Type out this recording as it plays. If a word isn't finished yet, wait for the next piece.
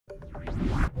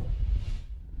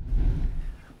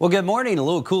Well, good morning. A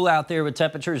little cool out there with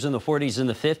temperatures in the 40s and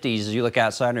the 50s. As you look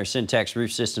outside on our Syntex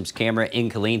Roof Systems camera in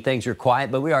Killeen, things are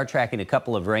quiet, but we are tracking a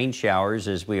couple of rain showers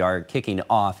as we are kicking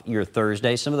off your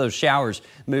Thursday. Some of those showers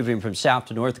moving from south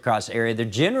to north across the area. They're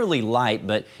generally light,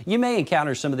 but you may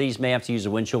encounter some of these. May have to use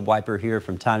a windshield wiper here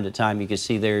from time to time. You can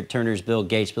see there, Turnersville,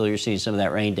 Gatesville, you're seeing some of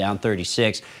that rain down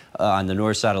 36 on the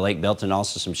north side of Lake Belton.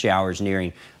 Also some showers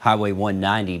nearing Highway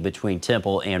 190 between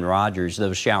Temple and Rogers.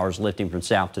 Those showers lifting from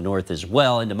south to north as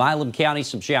well. Into Milam County,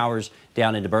 some showers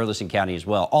down into Burleson County as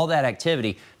well. All that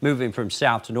activity moving from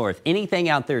south to north. Anything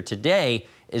out there today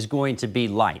is going to be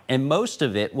light, and most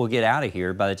of it will get out of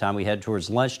here by the time we head towards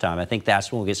lunchtime. I think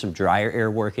that's when we'll get some drier air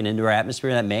working into our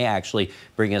atmosphere. That may actually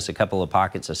bring us a couple of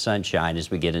pockets of sunshine as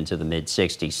we get into the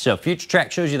mid-60s. So future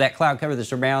track shows you that cloud cover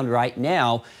that's around right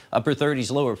now, upper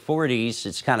 30s, lower 40s.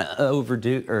 It's kind of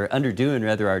underdoing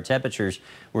rather our temperatures.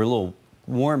 We're a little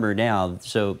warmer now,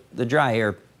 so the dry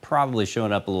air probably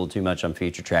showing up a little too much on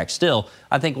future tracks. Still,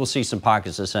 I think we'll see some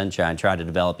pockets of sunshine try to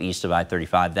develop east of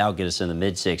I-35. That'll get us in the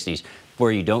mid-60s.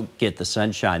 Where you don't get the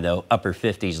sunshine, though, upper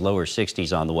 50s, lower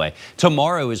 60s on the way.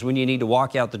 Tomorrow is when you need to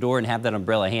walk out the door and have that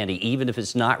umbrella handy, even if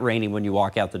it's not raining when you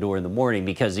walk out the door in the morning,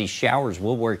 because these showers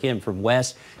will work in from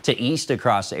west to east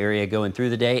across the area going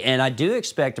through the day. And I do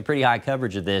expect a pretty high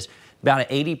coverage of this, about an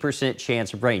 80%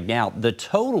 chance of rain. Now, the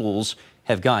totals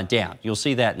have gone down. You'll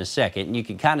see that in a second, and you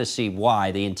can kind of see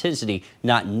why. The intensity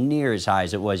not near as high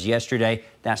as it was yesterday.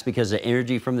 That's because the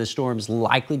energy from the storm is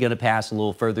likely going to pass a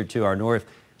little further to our north,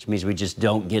 which means we just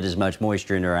don't get as much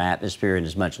moisture in our atmosphere and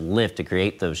as much lift to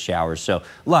create those showers. So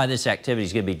a lot of this activity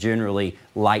is going to be generally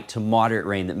light to moderate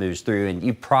rain that moves through, and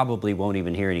you probably won't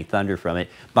even hear any thunder from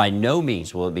it. By no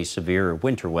means will it be severe or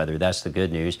winter weather. That's the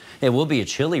good news. It will be a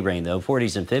chilly rain, though,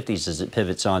 40s and 50s as it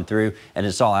pivots on through, and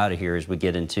it's all out of here as we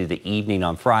get into the evening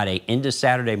on Friday into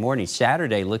Saturday morning.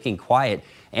 Saturday looking quiet,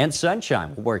 and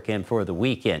sunshine will work in for the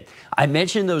weekend. I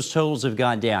mentioned those totals have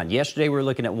gone down. Yesterday we were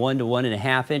looking at 1 to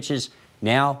 1.5 inches.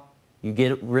 Now, you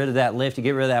get rid of that lift, you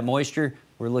get rid of that moisture,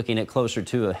 we're looking at closer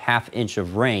to a ½ inch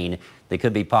of rain that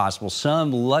could be possible.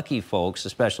 Some lucky folks,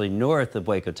 especially north of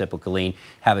Waco, Temple, Killeen,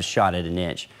 have a shot at an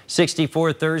inch.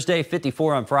 64 Thursday,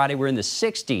 54 on Friday. We're in the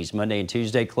 60s Monday and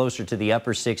Tuesday, closer to the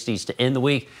upper 60s to end the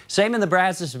week. Same in the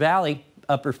Brazos Valley,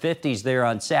 upper 50s there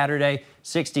on Saturday,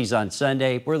 60s on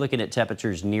Sunday. We're looking at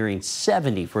temperatures nearing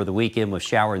 70 for the weekend with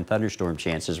shower and thunderstorm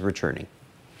chances returning.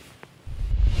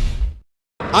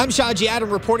 I'm Shaji Adam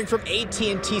reporting from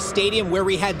AT&T Stadium, where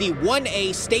we had the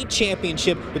 1A state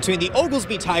championship between the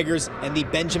Oglesby Tigers and the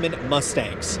Benjamin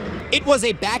Mustangs. It was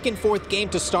a back-and-forth game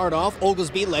to start off.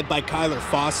 Oglesby led by Kyler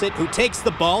Fawcett, who takes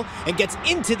the ball and gets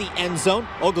into the end zone.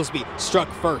 Oglesby struck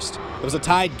first. It was a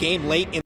tied game late in